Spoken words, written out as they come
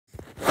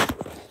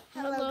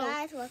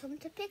welcome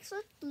to Picks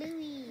with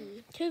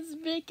Bluey. Kids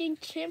making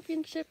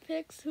championship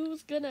picks.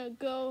 Who's gonna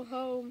go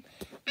home?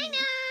 I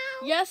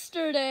know!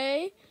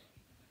 Yesterday,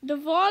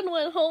 Devon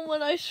went home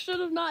when I should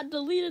have not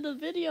deleted the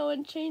video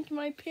and changed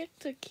my pick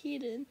to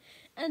Keaton.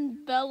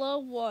 And Bella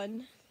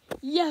won.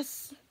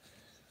 Yes!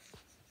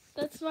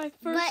 That's my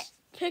first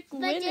pick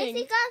winning. But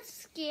Jesse got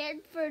scared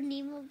for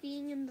Nemo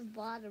being in the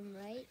bottom,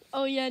 right?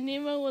 Oh yeah,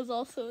 Nemo was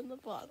also in the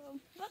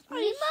bottom. But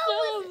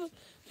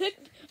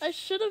I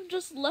should have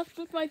just left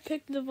with my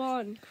pick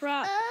Devon.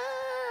 Crap.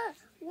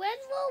 When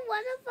will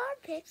one of our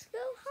picks go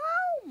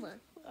home?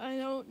 I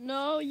don't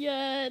know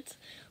yet.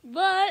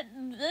 But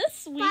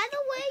this week... By the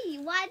way,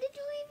 why did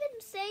you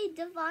even say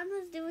Devon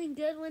was doing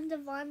good when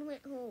Devon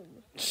went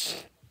home?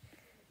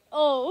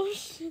 Oh,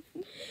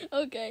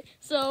 okay.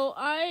 So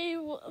I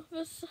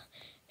was...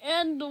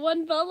 And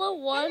when Bella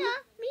won...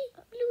 Hello, me,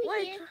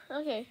 Bluey here.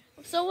 Okay.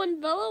 So when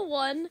Bella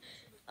won,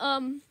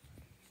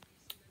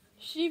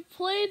 she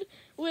played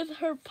with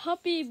her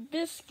puppy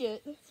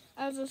Biscuit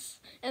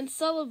and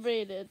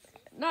celebrated.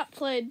 Not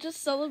played,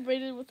 just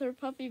celebrated with her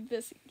puppy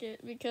Biscuit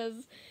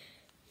because...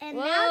 And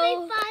now they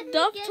finally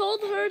Duff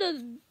told her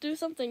to do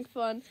something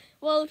fun.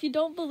 Well, if you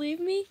don't believe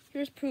me,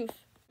 here's proof.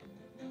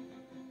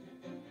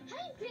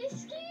 Hi,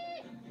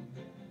 Biscuit!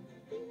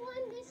 We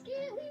won,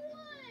 Biscuit! We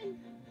won!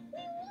 We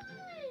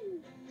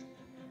won!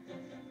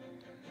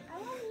 I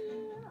love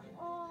you.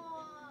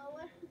 Oh,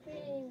 what a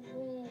big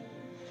win.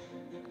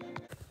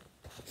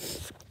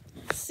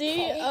 See,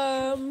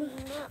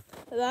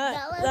 that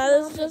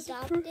Bella's is just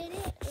mom proof. adopted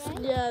it, right?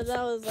 Yeah,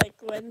 that was like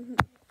when...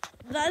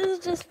 That is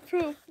just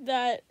proof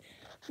that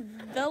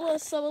Bella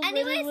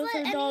celebrated with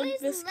her dog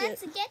Biscuit.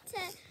 Let's get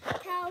to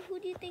Cal. Who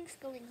do you think's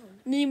going home?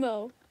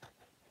 Nemo.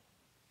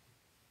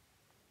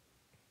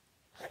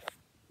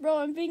 Bro,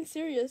 I'm being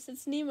serious.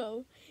 It's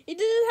Nemo. He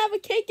didn't have a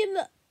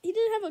he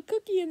didn't have a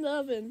cookie in the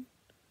oven.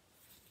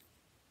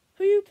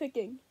 Who are you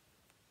picking?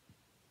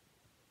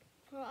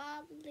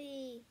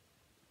 Probably.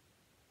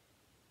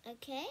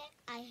 Okay,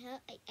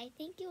 I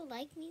think you'll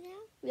like me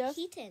now. Yes.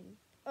 Keaton.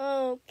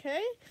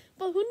 Okay,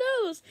 but who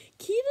knows?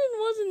 Keaton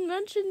wasn't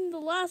mentioned in the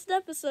last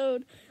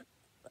episode,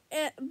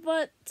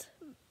 but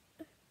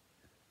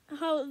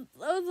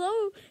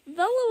although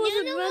Bella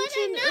wasn't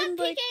mentioned I'm not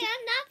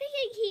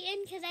picking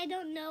Keaton because I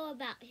don't know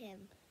about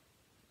him.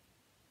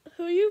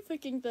 Who are you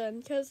picking then?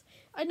 Because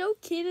I know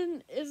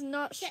Keaton is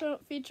not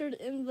featured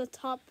in the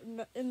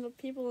in the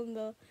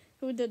people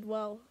who did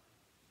well.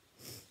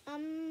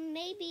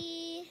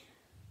 Maybe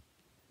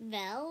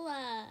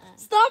Bella.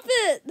 Stop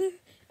it!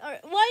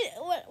 When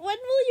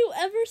will you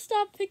ever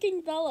stop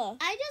picking Bella?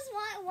 I just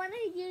want one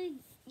of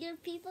your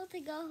people to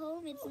go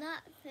home. It's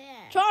not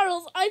fair.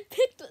 Charles, I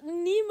picked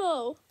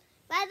Nemo.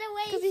 By the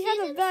way, because he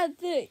had a bad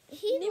thing.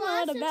 Nemo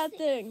had a bad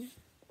thing.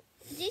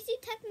 JC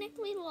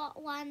technically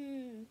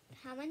won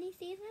how many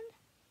seasons?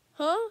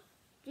 Huh?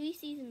 3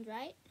 seasons,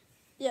 right?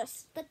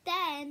 Yes. But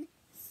then,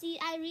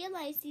 I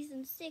realized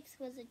season 6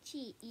 was a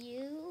cheat.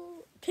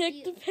 You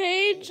picked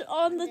Paige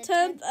on the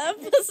 10th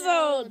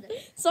episode.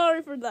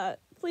 Sorry for that.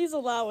 Please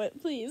allow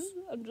it, please.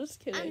 I'm just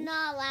kidding. I'm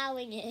not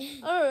allowing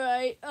it.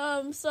 Alright,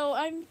 so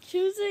I'm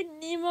choosing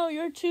Nemo,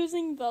 you're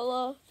choosing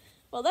Bella.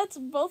 Well, that's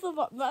both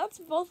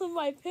of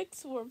my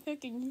picks we're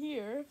picking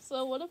here.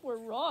 So what if we're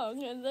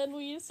wrong? And then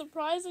we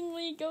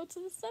surprisingly go to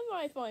the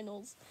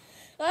semifinals.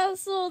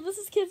 So this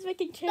is Kids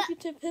Making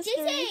Championship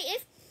history.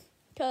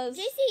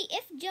 JC,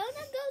 if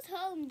Jonah goes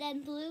home,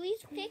 then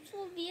Bluey's picks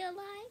will be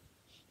alive.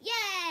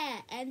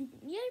 Yeah, and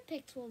your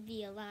picks will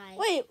be alive.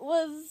 Wait,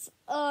 was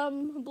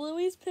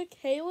Bluey's pick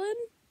Halen?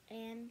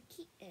 And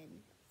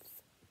Keaton.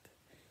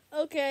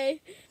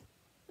 Okay.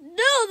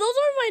 No, those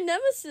are my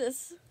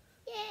nemesis.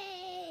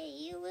 Yay,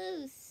 you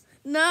lose.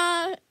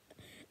 Nah.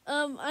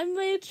 I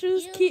may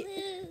choose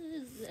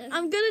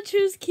I'm gonna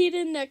choose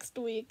Keaton next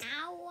week.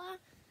 Ow.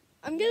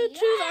 I'm gonna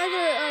choose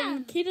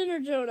either Keaton or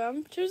Jonah.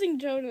 I'm choosing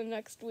Jonah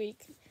next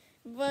week.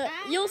 But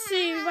you'll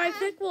see, my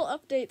pick will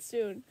update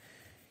soon.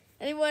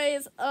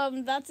 Anyways,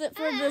 that's it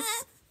for this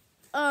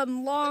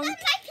long. That's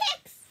my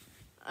picks.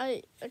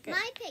 Okay.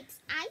 My picks.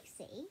 I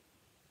say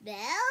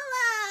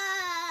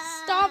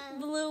Bella. Stop,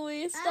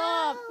 Bluey.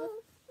 Stop.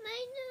 Oh,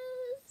 my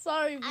nose.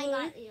 Sorry, Bluey.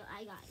 I got you.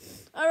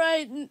 All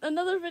right,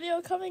 another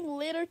video coming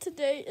later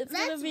today. Let's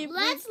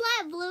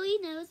let Bluey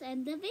knows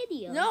end the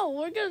video. No,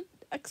 we're gonna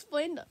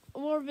explain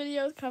more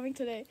videos coming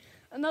today.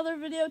 Another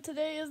video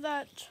today is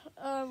that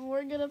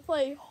we're gonna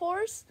play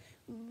horse,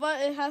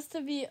 but it has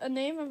to be a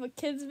name of a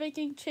Kids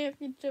Making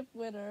Championship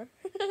winner.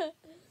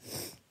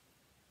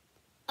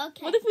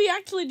 Okay. What if we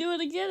actually do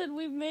it again and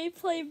we may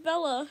play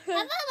Bella? How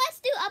about let's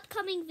do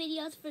upcoming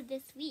videos for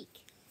this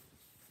week?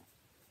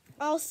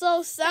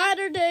 Also,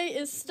 Saturday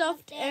is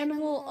Stuffed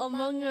Animal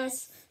Among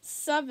Us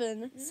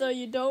 7, so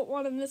you don't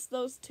want to miss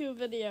those 2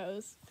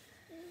 videos.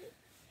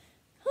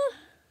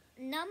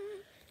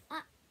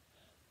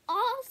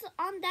 Also,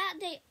 on that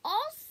day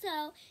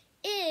also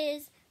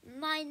is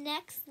my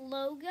next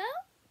logo.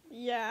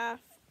 Yeah.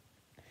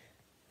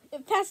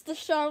 Past the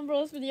Sean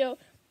Bros video,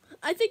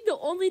 I think the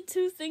only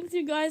 2 things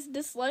you guys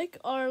dislike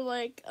are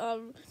like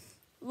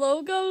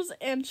logos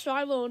and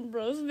Shiloh and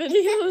Bros Except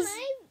videos.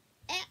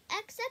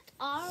 except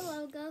our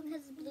logo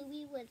because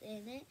Bluey was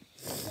in it.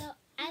 So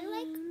I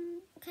like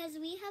because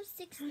we have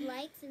 6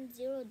 likes and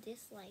 0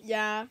 dislikes.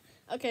 Yeah.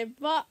 Okay,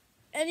 but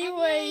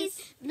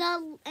anyways,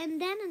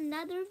 And then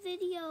another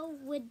video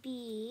would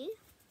be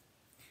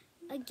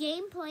a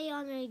gameplay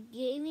on our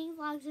gaming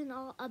vlogs and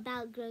all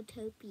about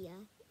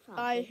Growtopia.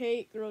 Probably. I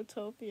hate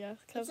Growtopia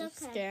because of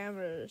It's okay.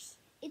 scammers.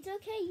 It's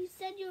okay. You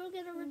said you were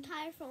gonna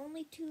retire for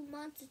only 2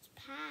 months. It's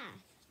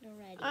past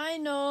already. I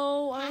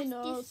know.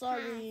 Past is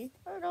Sorry.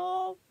 I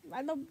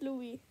know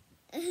Bluey.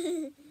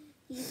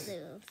 He's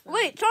so fun.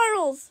 Wait,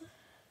 Charles.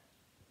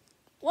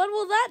 What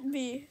will that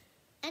be?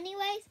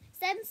 Anyways,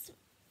 since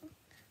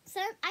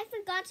I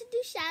forgot to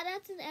do shout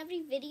outs in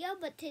every video,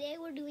 but today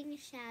we're doing a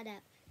shout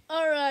out.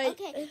 All right.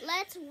 Okay,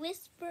 let's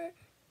whisper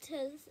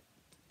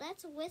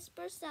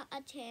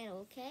a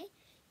channel, okay?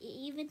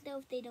 Even though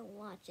if they don't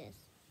watch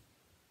us.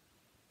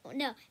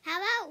 No, how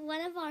about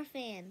one of our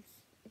fans,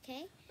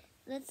 okay?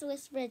 Let's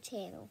whisper a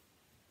channel.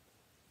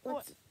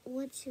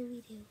 What should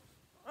we do?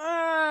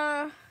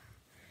 Why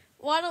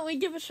don't we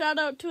give a shout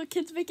out to a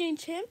Kids Baking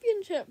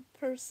Championship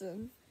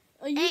person?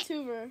 A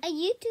YouTuber. A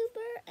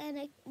YouTuber and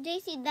a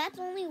JC, that's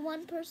only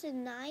one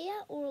person,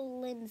 Naya or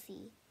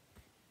Lindsay?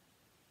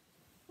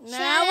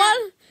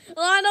 Why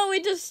don't we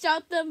just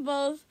shout them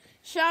both?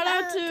 Shout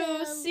out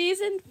to to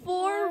season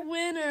 4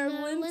 winner,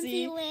 Lindsay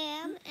Lindsay.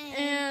 Lamb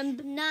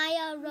And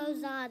Naya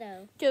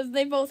Rosado. because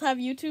they both have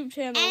YouTube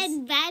channels.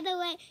 And by the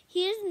way,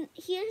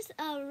 here's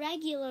a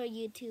regular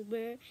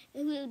YouTuber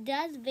who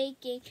does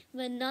baking,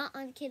 but not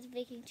on Kids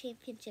Baking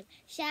Championship.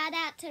 Shout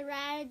out to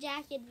Rider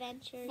Jack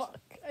Adventures. Fuck.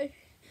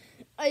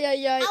 I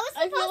was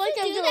supposed feel like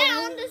to I'm do doing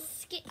that on the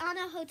skit, on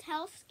a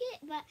hotel skit,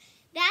 but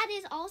that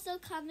is also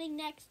coming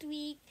next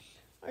week.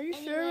 Are you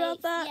sure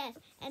about that? Yes.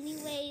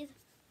 Anyways.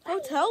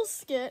 Hotel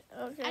skit.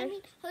 Okay. I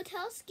mean,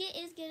 hotel skit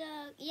is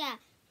gonna,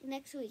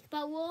 next week.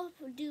 But we'll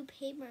do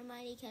paper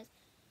money because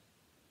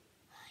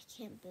I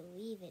can't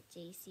believe it,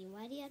 JC.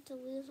 Why do you have to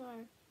lose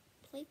our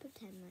play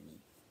pretend money?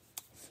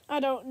 I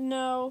don't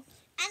know.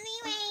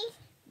 Anyway,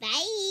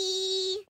 bye.